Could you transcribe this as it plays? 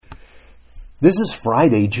This is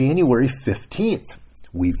Friday, January 15th.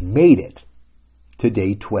 We've made it to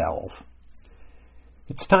day 12.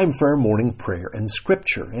 It's time for our morning prayer and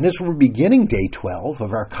scripture. And as we're beginning day 12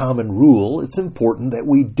 of our common rule, it's important that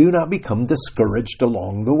we do not become discouraged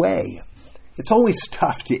along the way. It's always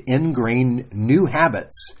tough to ingrain new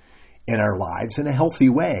habits in our lives in a healthy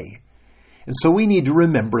way. And so we need to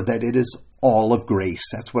remember that it is all of grace.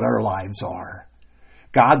 That's what our lives are.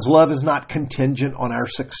 God's love is not contingent on our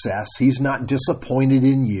success. He's not disappointed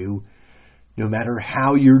in you, no matter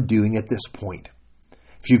how you're doing at this point.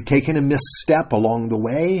 If you've taken a misstep along the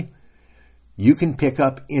way, you can pick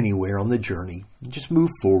up anywhere on the journey and just move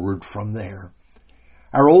forward from there.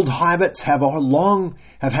 Our old habits have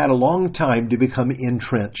had a long time to become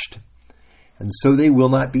entrenched, and so they will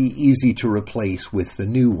not be easy to replace with the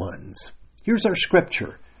new ones. Here's our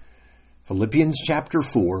scripture, Philippians chapter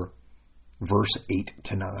 4, verse 8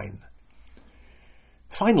 to 9.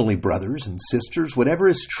 Finally, brothers and sisters, whatever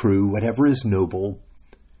is true, whatever is noble,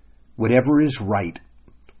 whatever is right,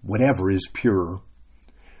 whatever is pure,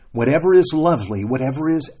 whatever is lovely, whatever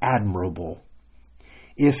is admirable,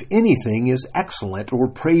 if anything is excellent or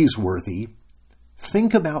praiseworthy,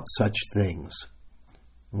 think about such things.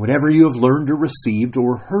 Whatever you have learned or received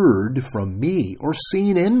or heard from me or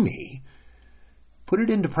seen in me, put it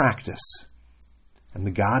into practice, and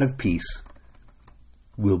the God of peace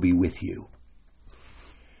will be with you.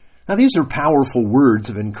 Now, these are powerful words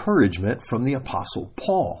of encouragement from the Apostle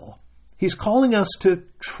Paul. He's calling us to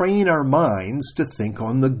train our minds to think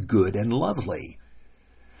on the good and lovely.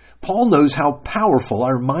 Paul knows how powerful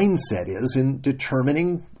our mindset is in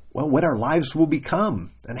determining, what our lives will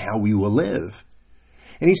become and how we will live.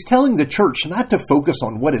 And he's telling the church not to focus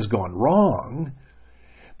on what has gone wrong,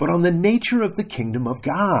 but on the nature of the kingdom of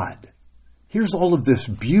God. Here's all of this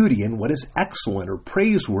beauty in what is excellent or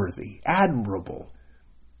praiseworthy, admirable,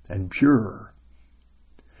 and pure.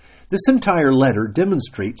 This entire letter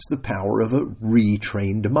demonstrates the power of a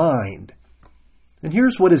retrained mind. And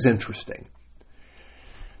here's what is interesting.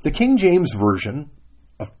 The King James Version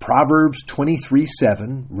of Proverbs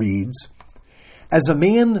 23:7 reads, "As a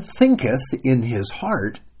man thinketh in his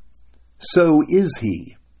heart, so is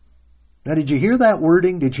he." Now, did you hear that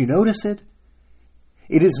wording? Did you notice it?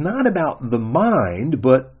 It is not about the mind,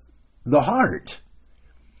 but the heart.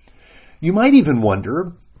 You might even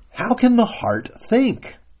wonder, how can the heart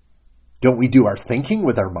think? Don't we do our thinking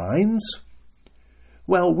with our minds?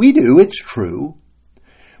 Well, we do, it's true.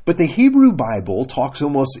 But the Hebrew Bible talks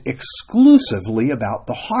almost exclusively about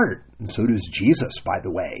the heart, and so does Jesus, by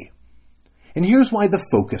the way. And here's why the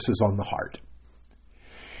focus is on the heart.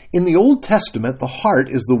 In the Old Testament, the heart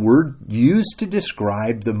is the word used to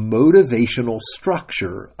describe the motivational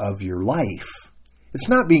structure of your life. It's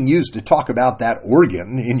not being used to talk about that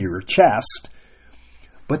organ in your chest,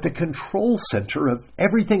 but the control center of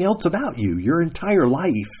everything else about you, your entire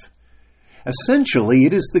life. Essentially,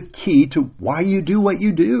 it is the key to why you do what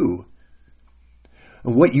you do,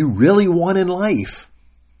 and what you really want in life.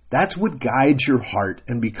 That's what guides your heart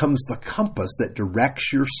and becomes the compass that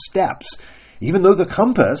directs your steps, even though the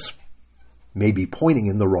compass may be pointing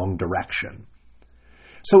in the wrong direction.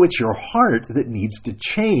 So it's your heart that needs to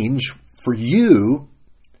change for you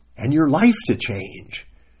and your life to change.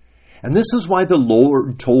 And this is why the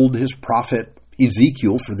Lord told his prophet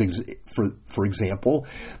Ezekiel, for example,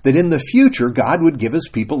 that in the future God would give his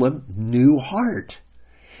people a new heart.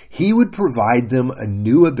 He would provide them a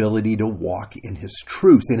new ability to walk in his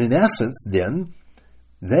truth. And in essence, then,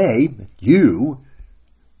 you,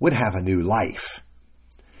 would have a new life.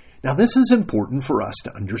 Now, this is important for us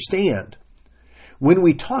to understand. When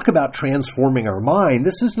we talk about transforming our mind,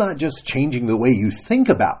 this is not just changing the way you think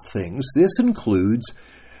about things. This includes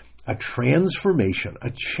a transformation, a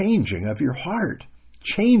changing of your heart,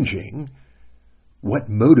 changing what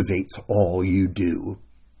motivates all you do.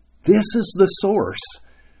 This is the source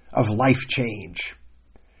of life change.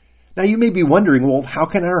 Now, you may be wondering, how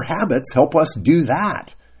can our habits help us do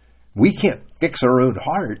that? We can't fix our own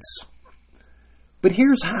hearts. But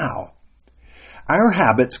here's how. Our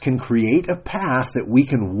habits can create a path that we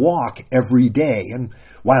can walk every day. And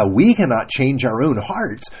while we cannot change our own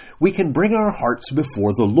hearts, we can bring our hearts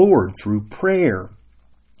before the Lord through prayer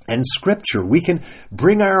and scripture. We can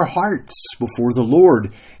bring our hearts before the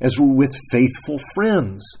Lord as we're with faithful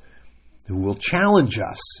friends who will challenge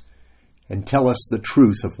us and tell us the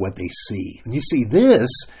truth of what they see. And you see, this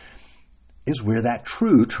is where that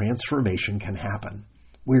true transformation can happen,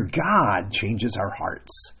 where God changes our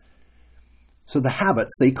hearts. So the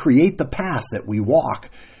habits, they create the path that we walk,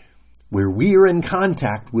 where we are in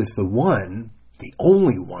contact with the one, the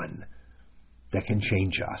only one, that can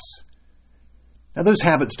change us. Now, those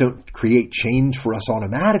habits don't create change for us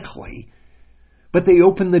automatically, but they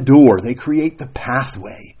open the door. They create the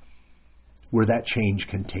pathway where that change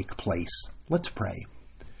can take place. Let's pray.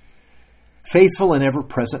 Faithful and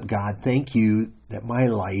ever-present God, thank you that my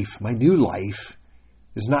life, my new life,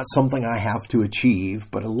 is not something I have to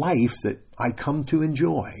achieve, but a life that I come to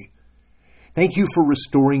enjoy. Thank you for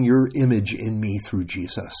restoring your image in me through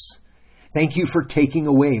Jesus. Thank you for taking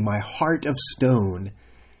away my heart of stone,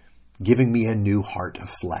 giving me a new heart of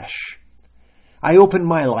flesh. I open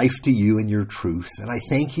my life to you and your truth, and I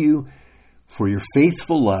thank you for your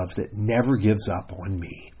faithful love that never gives up on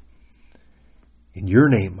me. In your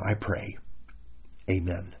name I pray.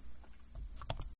 Amen.